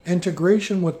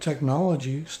Integration with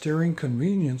technology steering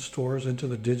convenience stores into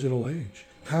the digital age.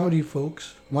 Howdy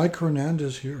folks, Mike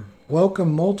Hernandez here.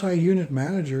 Welcome multi-unit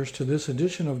managers to this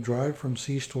edition of Drive from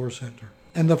C-Store Center.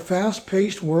 And the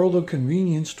fast-paced world of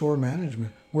convenience store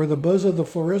management, where the buzz of the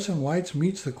fluorescent lights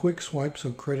meets the quick swipes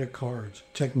of credit cards.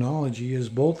 Technology is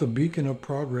both a beacon of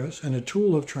progress and a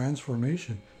tool of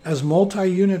transformation. As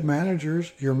multi-unit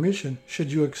managers, your mission,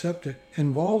 should you accept it,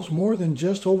 involves more than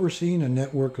just overseeing a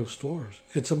network of stores.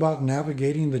 It's about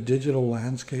navigating the digital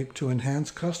landscape to enhance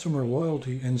customer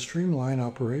loyalty and streamline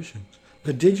operations.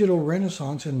 The digital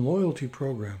renaissance in loyalty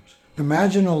programs.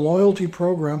 Imagine a loyalty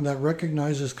program that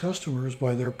recognizes customers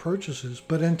by their purchases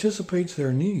but anticipates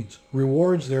their needs,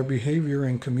 rewards their behavior,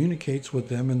 and communicates with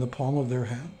them in the palm of their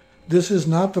hand. This is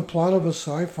not the plot of a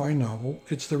sci-fi novel,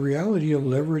 it's the reality of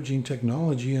leveraging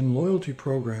technology in loyalty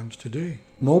programs today.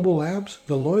 Mobile apps,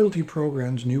 the loyalty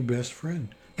program's new best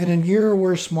friend. In an era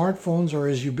where smartphones are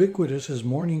as ubiquitous as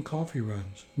morning coffee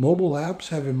runs, mobile apps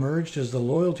have emerged as the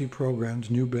loyalty program's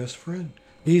new best friend.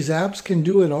 These apps can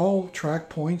do it all: track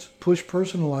points, push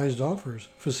personalized offers,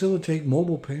 facilitate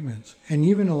mobile payments, and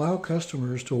even allow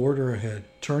customers to order ahead,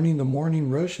 turning the morning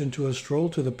rush into a stroll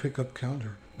to the pickup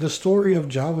counter. The story of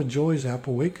Java Joy's app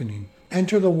awakening.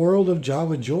 Enter the world of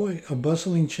Java Joy, a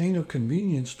bustling chain of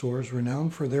convenience stores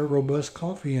renowned for their robust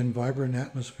coffee and vibrant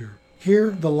atmosphere. Here,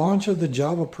 the launch of the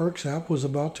Java Perks app was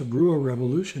about to brew a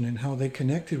revolution in how they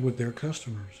connected with their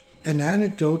customers. An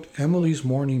anecdote, Emily's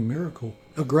morning miracle.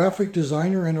 A graphic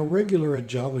designer and a regular at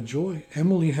Java Joy,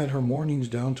 Emily had her mornings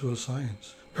down to a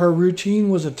science. Her routine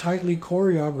was a tightly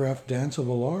choreographed dance of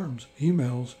alarms,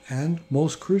 emails, and,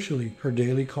 most crucially, her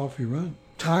daily coffee run.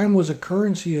 Time was a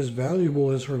currency as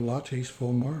valuable as her latte's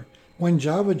full mark. When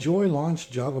Java Joy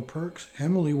launched Java Perks,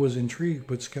 Emily was intrigued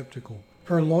but skeptical.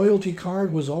 Her loyalty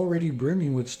card was already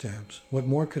brimming with stamps. What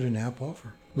more could an app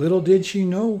offer? Little did she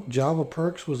know, Java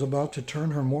Perks was about to turn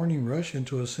her morning rush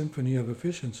into a symphony of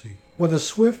efficiency. With a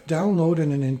swift download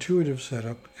and an intuitive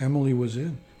setup, Emily was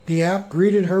in. The app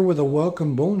greeted her with a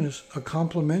welcome bonus, a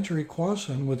complimentary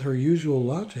croissant with her usual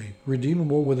latte,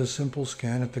 redeemable with a simple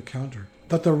scan at the counter.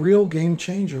 But the real game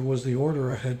changer was the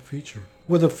order ahead feature.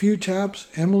 With a few taps,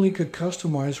 Emily could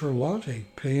customize her latte,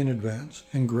 pay in advance,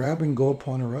 and grab and go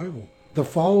upon arrival. The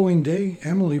following day,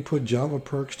 Emily put Java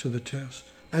Perks to the test.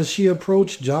 As she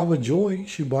approached Java Joy,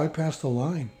 she bypassed the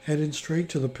line, headed straight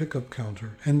to the pickup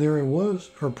counter, and there it was,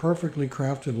 her perfectly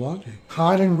crafted latte.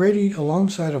 Hot and ready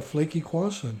alongside a flaky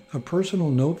croissant, a personal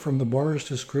note from the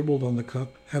barista scribbled on the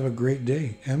cup: "Have a great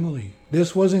day, Emily."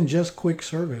 This wasn't just quick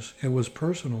service, it was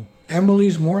personal.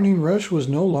 Emily's morning rush was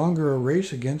no longer a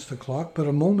race against the clock, but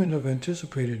a moment of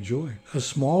anticipated joy, a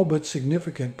small but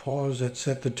significant pause that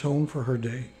set the tone for her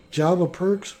day. Java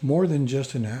Perks, more than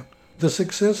just an app. The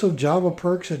success of Java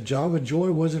Perks at Java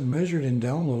Joy wasn't measured in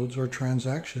downloads or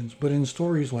transactions, but in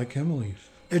stories like Emily's.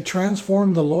 It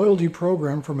transformed the loyalty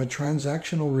program from a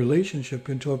transactional relationship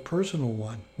into a personal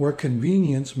one, where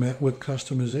convenience met with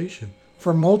customization.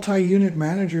 For multi-unit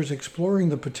managers exploring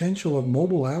the potential of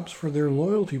mobile apps for their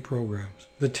loyalty programs,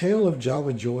 the tale of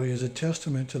Java Joy is a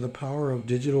testament to the power of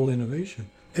digital innovation.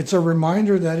 It's a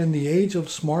reminder that in the age of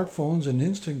smartphones and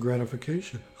instant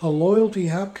gratification, a loyalty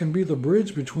app can be the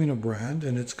bridge between a brand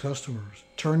and its customers,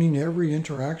 turning every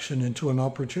interaction into an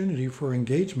opportunity for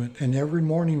engagement and every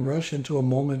morning rush into a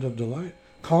moment of delight.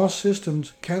 Cost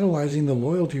systems catalyzing the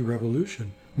loyalty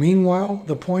revolution. Meanwhile,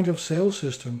 the point-of-sale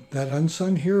system, that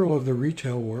unsung hero of the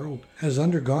retail world, has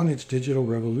undergone its digital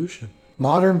revolution.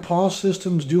 Modern POS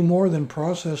systems do more than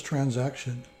process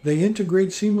transactions. They integrate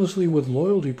seamlessly with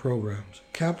loyalty programs,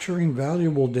 capturing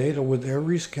valuable data with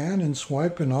every scan and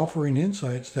swipe and offering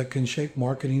insights that can shape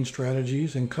marketing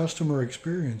strategies and customer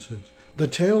experiences. The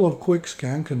tale of Quick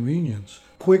Scan Convenience.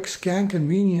 Quick Scan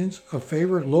Convenience, a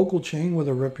favorite local chain with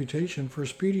a reputation for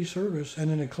speedy service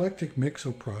and an eclectic mix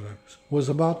of products, was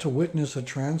about to witness a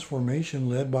transformation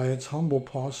led by its humble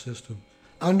POS system.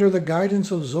 Under the guidance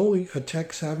of Zoe, a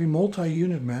tech-savvy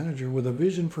multi-unit manager with a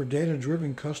vision for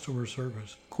data-driven customer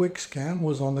service, Quick Scan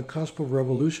was on the cusp of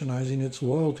revolutionizing its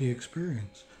loyalty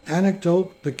experience.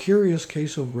 Anecdote: the curious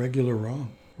case of Regular Ron.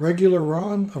 Regular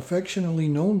Ron, affectionately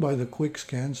known by the Quick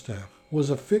Scan staff, was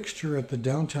a fixture at the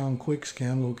downtown Quick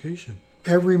Scan location.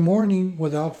 Every morning,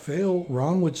 without fail,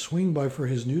 Ron would swing by for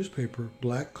his newspaper,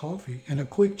 black coffee, and a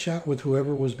quick chat with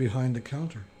whoever was behind the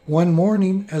counter. One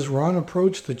morning, as Ron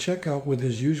approached the checkout with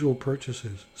his usual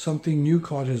purchases, something new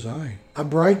caught his eye. A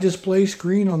bright display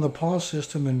screen on the POS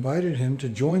system invited him to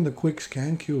join the Quick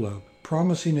Scan queue,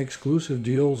 promising exclusive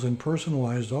deals and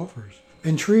personalized offers.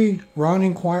 Intrigued, Ron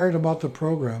inquired about the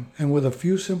program, and with a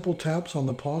few simple taps on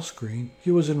the pause screen,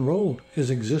 he was enrolled, his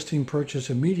existing purchase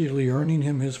immediately earning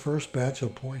him his first batch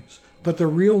of points. But the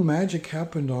real magic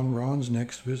happened on Ron's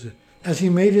next visit. As he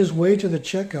made his way to the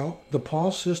checkout, the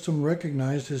pause system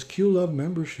recognized his QLove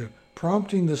membership,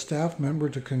 prompting the staff member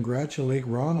to congratulate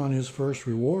Ron on his first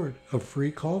reward, a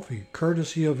free coffee,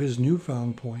 courtesy of his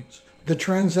newfound points. The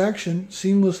transaction,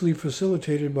 seamlessly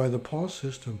facilitated by the pause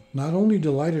system, not only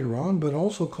delighted Ron but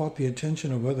also caught the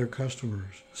attention of other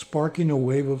customers, sparking a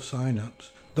wave of sign-ups.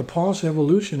 The pause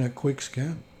evolution at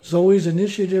QuickScan. Zoe's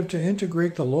initiative to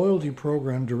integrate the loyalty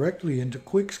program directly into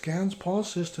QuickScan's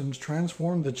pause systems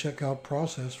transformed the checkout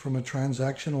process from a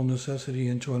transactional necessity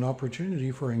into an opportunity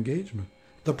for engagement.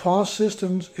 The pause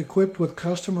systems, equipped with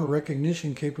customer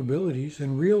recognition capabilities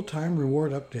and real-time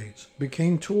reward updates,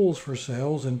 became tools for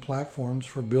sales and platforms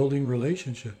for building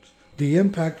relationships. The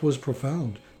impact was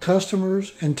profound.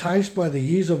 Customers, enticed by the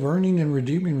ease of earning and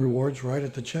redeeming rewards right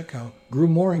at the checkout, grew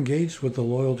more engaged with the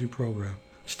loyalty program.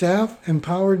 Staff,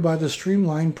 empowered by the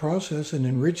streamlined process and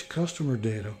enriched customer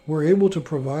data, were able to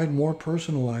provide more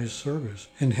personalized service,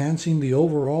 enhancing the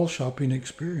overall shopping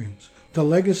experience. The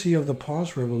legacy of the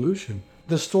pause revolution.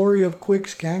 The story of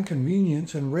QuickScan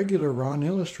convenience and regular Ron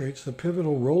illustrates the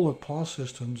pivotal role of pause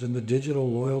systems in the digital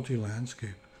loyalty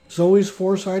landscape. Zoe's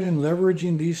foresight in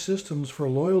leveraging these systems for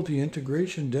loyalty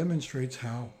integration demonstrates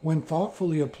how, when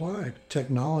thoughtfully applied,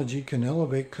 technology can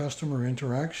elevate customer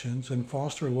interactions and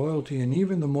foster loyalty in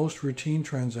even the most routine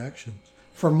transactions.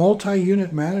 For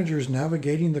multi-unit managers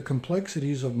navigating the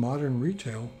complexities of modern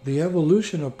retail, the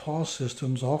evolution of pause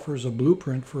systems offers a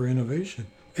blueprint for innovation.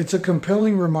 It's a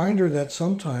compelling reminder that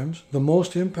sometimes the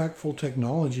most impactful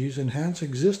technologies enhance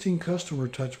existing customer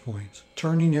touchpoints,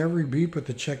 turning every beep at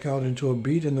the checkout into a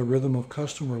beat in the rhythm of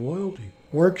customer loyalty.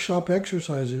 Workshop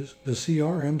exercises, the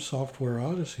CRM software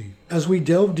odyssey. As we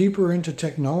delve deeper into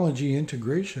technology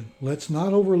integration, let's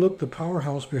not overlook the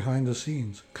powerhouse behind the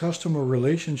scenes, customer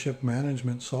relationship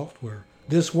management software.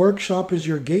 This workshop is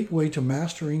your gateway to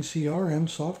mastering CRM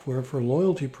software for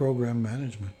loyalty program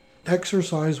management.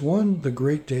 Exercise 1, the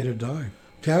Great Data Dive.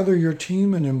 Gather your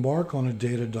team and embark on a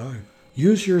data dive.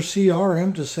 Use your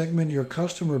CRM to segment your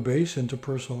customer base into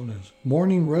personas.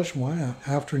 Morning Rush Maya,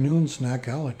 Afternoon Snack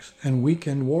Alex, and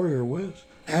Weekend Warrior Wes.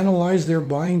 Analyze their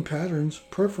buying patterns,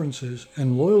 preferences,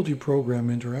 and loyalty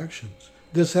program interactions.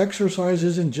 This exercise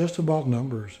isn't just about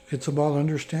numbers. It's about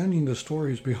understanding the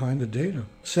stories behind the data,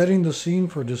 setting the scene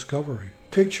for discovery.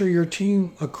 Picture your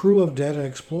team, a crew of data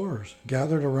explorers,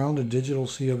 gathered around a digital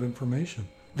sea of information.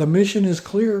 The mission is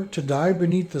clear: to dive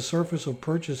beneath the surface of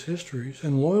purchase histories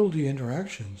and loyalty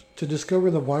interactions, to discover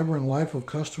the vibrant life of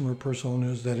customer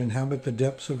personas that inhabit the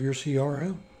depths of your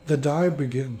CRM. The dive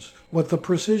begins. With the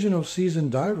precision of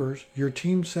seasoned divers, your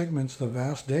team segments the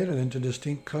vast data into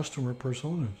distinct customer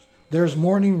personas. There's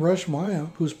Morning Rush Maya,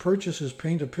 whose purchases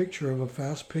paint a picture of a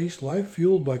fast-paced life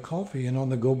fueled by coffee and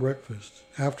on-the-go breakfasts.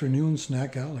 Afternoon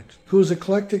Snack Alex, whose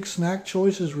eclectic snack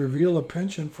choices reveal a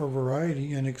penchant for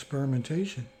variety and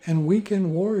experimentation. And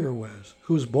Weekend Warrior Wes,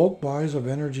 whose bulk buys of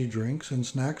energy drinks and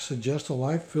snacks suggest a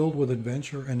life filled with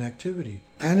adventure and activity.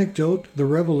 Anecdote, the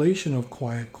revelation of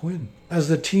Quiet Quinn. As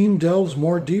the team delves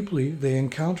more deeply, they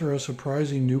encounter a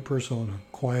surprising new persona,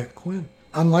 Quiet Quinn.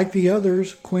 Unlike the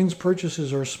others, Quinn's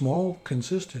purchases are small,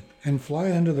 consistent, and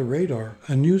fly under the radar.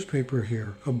 A newspaper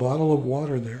here, a bottle of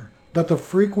water there. But the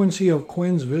frequency of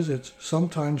Quinn's visits,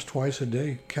 sometimes twice a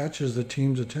day, catches the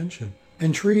team's attention.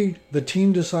 Intrigued, the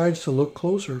team decides to look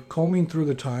closer, combing through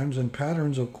the times and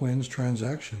patterns of Quinn's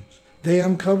transactions. They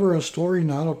uncover a story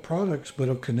not of products but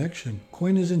of connection.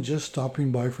 Quinn isn't just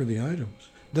stopping by for the items.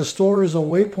 The store is a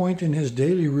waypoint in his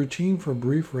daily routine for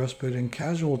brief respite and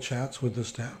casual chats with the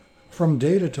staff. From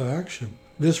data to action,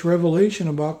 this revelation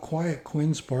about Quiet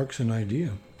Quinn sparks an idea.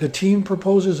 The team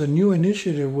proposes a new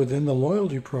initiative within the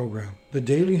loyalty program, the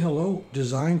Daily Hello,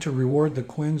 designed to reward the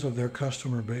Quinns of their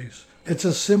customer base. It's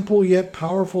a simple yet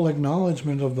powerful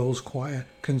acknowledgement of those quiet,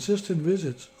 consistent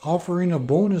visits, offering a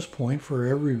bonus point for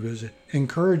every visit,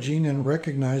 encouraging and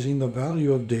recognizing the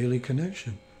value of daily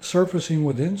connection. Surfacing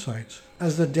with insights.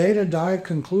 As the data dive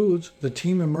concludes, the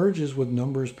team emerges with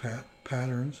numbers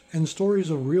patterns, and stories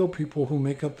of real people who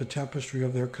make up the tapestry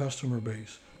of their customer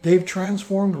base. They've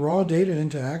transformed raw data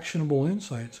into actionable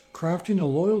insights, crafting a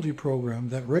loyalty program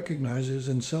that recognizes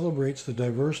and celebrates the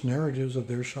diverse narratives of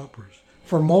their shoppers.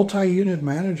 For multi-unit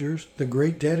managers, the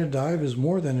Great Data Dive is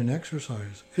more than an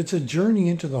exercise. It's a journey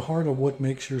into the heart of what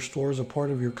makes your stores a part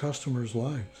of your customers'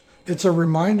 lives. It's a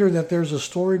reminder that there's a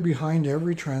story behind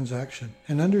every transaction,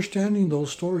 and understanding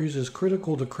those stories is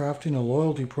critical to crafting a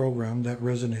loyalty program that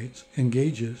resonates,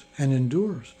 engages, and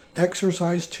endures.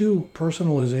 Exercise 2: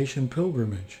 Personalization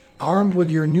Pilgrimage. Armed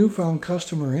with your newfound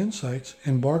customer insights,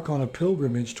 embark on a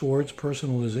pilgrimage towards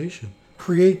personalization.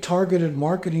 Create targeted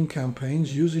marketing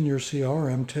campaigns using your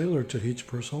CRM tailored to each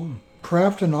persona.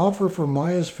 Craft an offer for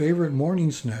Maya's favorite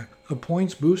morning snack, a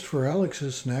points boost for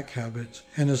Alex's snack habits,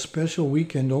 and a special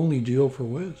weekend-only deal for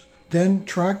Wes. Then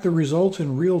track the results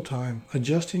in real time,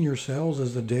 adjusting your sales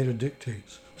as the data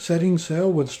dictates. Setting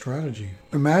sail with strategy.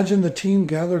 Imagine the team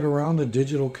gathered around the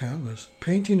digital canvas,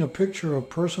 painting a picture of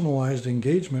personalized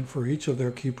engagement for each of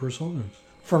their key personas.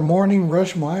 For morning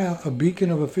rush Maya, a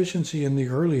beacon of efficiency in the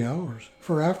early hours.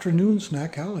 For afternoon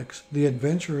snack Alex, the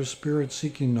adventurous spirit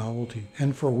seeking novelty.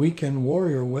 And for weekend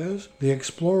warrior Wes, the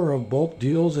explorer of bulk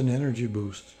deals and energy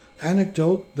boosts.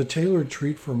 Anecdote: the tailored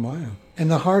treat for Maya. In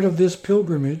the heart of this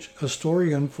pilgrimage, a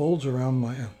story unfolds around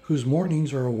Maya, whose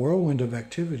mornings are a whirlwind of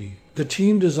activity. The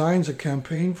team designs a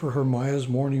campaign for her Maya's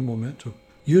morning momentum.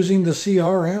 Using the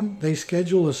CRM, they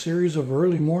schedule a series of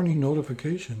early morning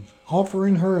notifications,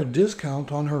 offering her a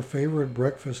discount on her favorite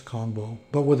breakfast combo.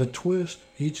 But with a twist,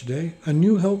 each day, a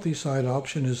new healthy side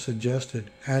option is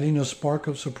suggested, adding a spark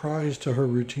of surprise to her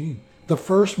routine. The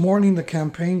first morning the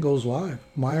campaign goes live,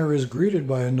 Maya is greeted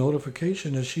by a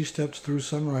notification as she steps through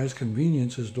Sunrise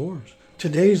Convenience's doors.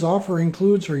 Today's offer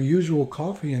includes her usual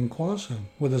coffee and croissant,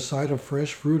 with a side of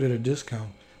fresh fruit at a discount.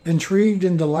 Intrigued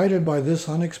and delighted by this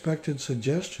unexpected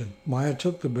suggestion, Maya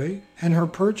took the bait, and her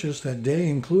purchase that day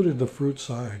included the fruit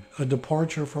side, a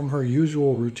departure from her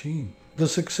usual routine. The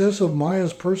success of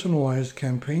Maya's personalized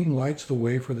campaign lights the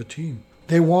way for the team.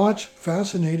 They watch,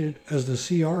 fascinated, as the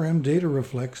CRM data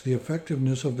reflects the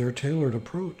effectiveness of their tailored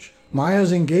approach.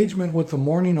 Maya's engagement with the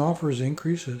morning offers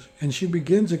increases, and she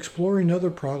begins exploring other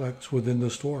products within the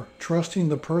store, trusting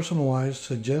the personalized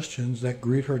suggestions that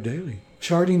greet her daily.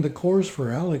 Charting the course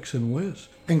for Alex and Wes.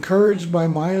 Encouraged by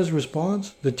Maya's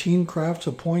response, the team crafts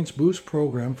a points boost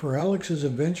program for Alex's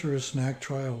adventurous snack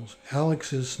trials,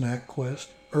 Alex's snack quest,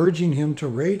 urging him to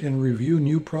rate and review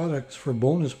new products for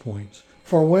bonus points.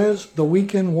 For Wes, the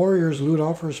Weekend Warriors loot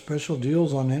offers special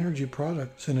deals on energy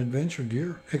products and adventure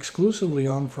gear, exclusively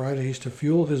on Fridays to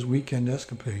fuel his weekend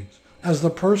escapades. As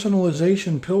the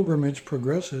personalization pilgrimage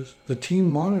progresses, the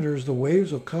team monitors the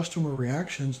waves of customer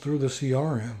reactions through the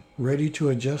CRM, ready to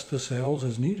adjust the sales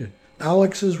as needed.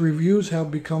 Alex's reviews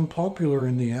have become popular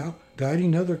in the app,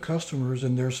 guiding other customers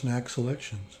in their snack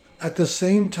selections. At the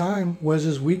same time,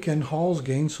 Wes's weekend hauls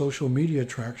gain social media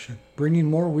traction, bringing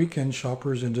more weekend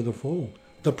shoppers into the fold.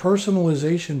 The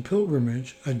personalization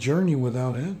pilgrimage, a journey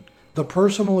without end. The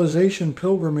personalization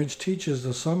pilgrimage teaches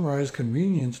the Sunrise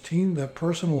Convenience team that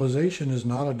personalization is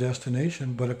not a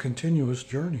destination but a continuous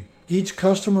journey. Each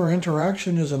customer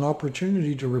interaction is an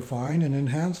opportunity to refine and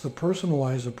enhance the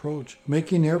personalized approach,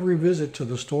 making every visit to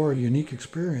the store a unique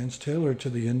experience tailored to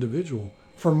the individual.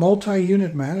 For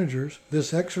multi-unit managers,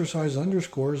 this exercise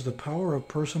underscores the power of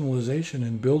personalization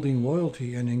in building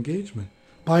loyalty and engagement.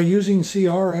 By using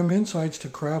CRM insights to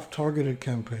craft targeted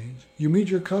campaigns, you meet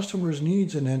your customers'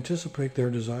 needs and anticipate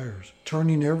their desires,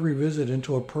 turning every visit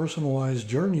into a personalized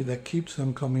journey that keeps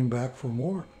them coming back for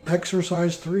more.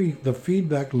 Exercise 3: The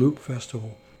Feedback Loop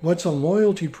Festival. What's a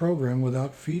loyalty program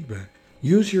without feedback?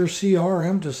 Use your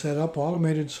CRM to set up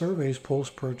automated surveys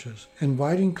post-purchase,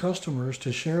 inviting customers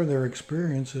to share their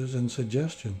experiences and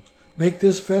suggestions. Make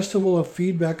this festival of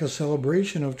feedback a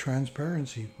celebration of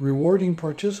transparency, rewarding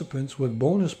participants with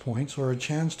bonus points or a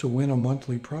chance to win a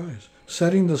monthly prize,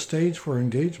 setting the stage for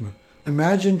engagement.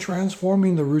 Imagine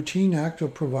transforming the routine act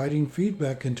of providing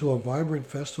feedback into a vibrant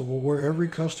festival where every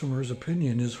customer's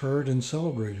opinion is heard and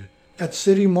celebrated. At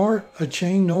City Mart, a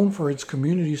chain known for its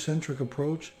community-centric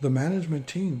approach, the management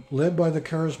team, led by the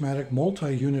charismatic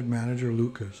multi-unit manager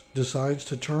Lucas, decides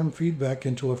to turn feedback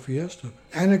into a fiesta.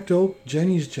 Anecdote: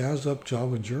 Jenny's jazz-up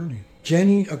Java journey.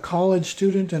 Jenny, a college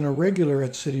student and a regular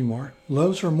at City Mart,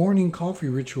 loves her morning coffee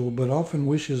ritual but often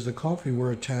wishes the coffee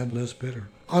were a tad less bitter.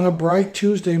 On a bright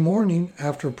Tuesday morning,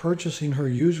 after purchasing her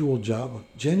usual Java,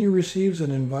 Jenny receives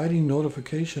an inviting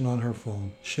notification on her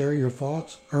phone. Share your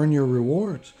thoughts, earn your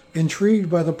rewards. Intrigued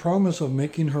by the promise of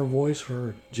making her voice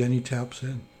heard, Jenny taps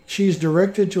in. She's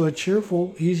directed to a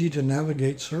cheerful,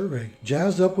 easy-to-navigate survey,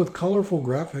 jazzed up with colorful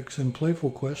graphics and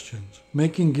playful questions,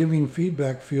 making giving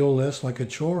feedback feel less like a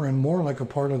chore and more like a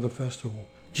part of the festival.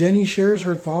 Jenny shares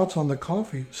her thoughts on the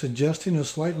coffee, suggesting a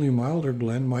slightly milder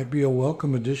blend might be a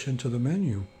welcome addition to the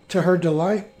menu. To her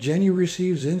delight, Jenny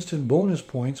receives instant bonus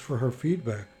points for her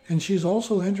feedback, and she's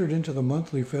also entered into the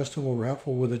monthly festival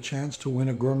raffle with a chance to win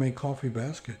a gourmet coffee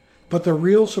basket. But the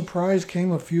real surprise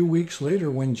came a few weeks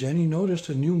later when Jenny noticed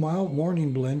a new mild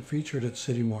morning blend featured at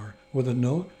City Mart with a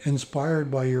note inspired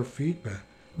by your feedback.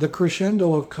 The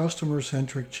crescendo of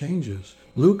customer-centric changes.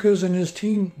 Lucas and his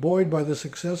team, buoyed by the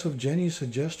success of Jenny's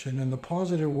suggestion and the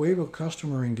positive wave of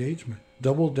customer engagement,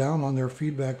 doubled down on their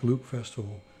Feedback Loop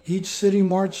Festival. Each City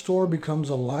Mart store becomes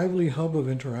a lively hub of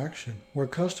interaction where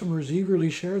customers eagerly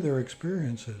share their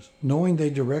experiences, knowing they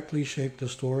directly shape the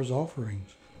store's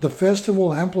offerings. The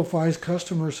festival amplifies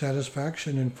customer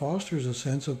satisfaction and fosters a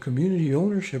sense of community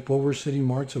ownership over City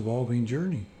Mart's evolving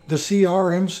journey. The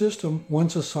CRM system,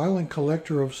 once a silent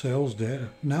collector of sales data,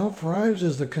 now thrives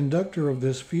as the conductor of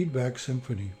this feedback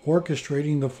symphony,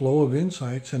 orchestrating the flow of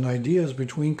insights and ideas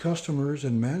between customers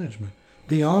and management.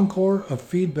 The encore, a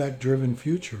feedback-driven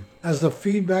future. As the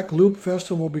Feedback Loop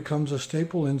Festival becomes a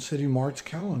staple in City Mart's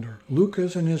calendar,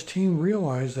 Lucas and his team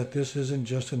realize that this isn't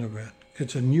just an event.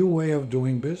 It's a new way of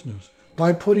doing business.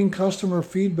 By putting customer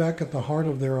feedback at the heart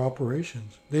of their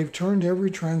operations, they've turned every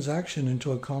transaction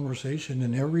into a conversation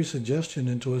and every suggestion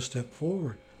into a step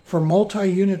forward. For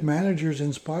multi-unit managers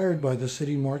inspired by the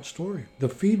City Mart story, the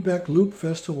Feedback Loop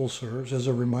Festival serves as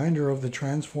a reminder of the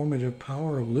transformative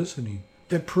power of listening.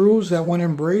 It proves that when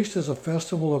embraced as a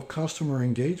festival of customer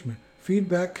engagement,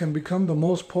 feedback can become the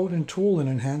most potent tool in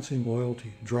enhancing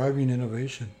loyalty, driving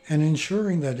innovation, and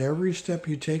ensuring that every step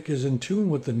you take is in tune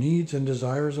with the needs and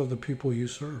desires of the people you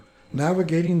serve.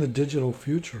 Navigating the digital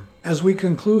future. As we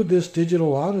conclude this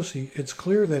digital odyssey, it's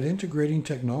clear that integrating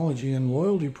technology and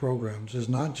loyalty programs is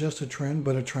not just a trend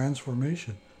but a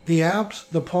transformation. The apps,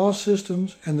 the POS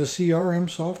systems, and the CRM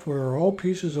software are all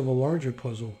pieces of a larger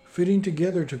puzzle, fitting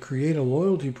together to create a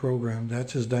loyalty program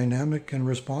that's as dynamic and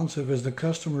responsive as the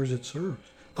customers it serves.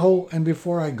 Oh, and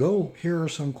before I go, here are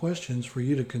some questions for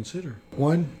you to consider.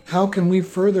 1. How can we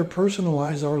further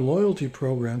personalize our loyalty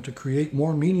program to create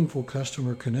more meaningful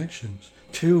customer connections?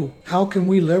 2. How can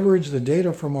we leverage the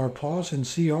data from our POS and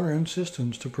CRM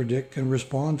systems to predict and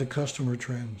respond to customer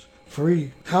trends?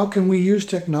 3. How can we use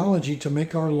technology to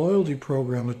make our loyalty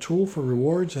program a tool for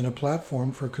rewards and a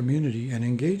platform for community and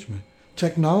engagement?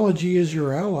 Technology is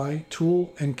your ally,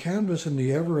 tool, and canvas in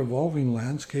the ever-evolving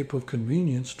landscape of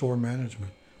convenience store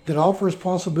management. It offers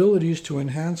possibilities to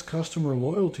enhance customer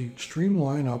loyalty,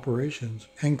 streamline operations,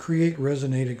 and create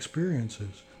resonate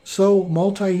experiences. So,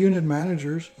 multi-unit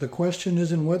managers, the question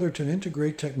isn't whether to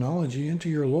integrate technology into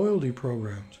your loyalty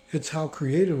programs. It's how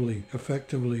creatively,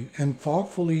 effectively, and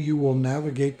thoughtfully you will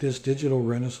navigate this digital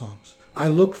renaissance. I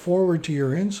look forward to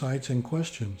your insights and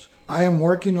questions. I am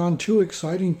working on 2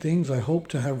 exciting things I hope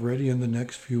to have ready in the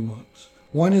next few months.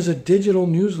 One is a digital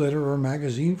newsletter or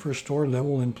magazine for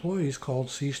store-level employees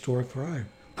called C-Store Thrive.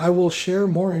 I will share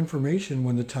more information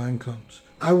when the time comes.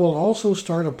 I will also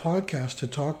start a podcast to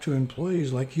talk to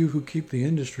employees like you who keep the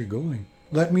industry going.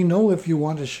 Let me know if you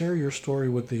want to share your story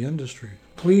with the industry.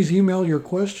 Please email your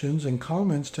questions and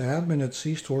comments to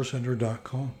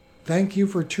admin@cstorecenter.com. Thank you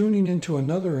for tuning into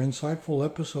another insightful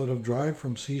episode of Drive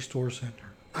from C-Store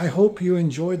Center. I hope you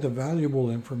enjoyed the valuable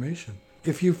information.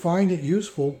 If you find it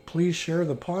useful, please share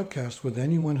the podcast with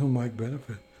anyone who might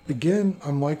benefit. Again,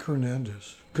 I'm Mike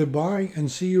Hernandez. Goodbye and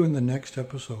see you in the next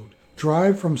episode.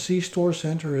 Drive from C-Store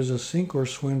Center is a sink or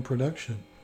swim production.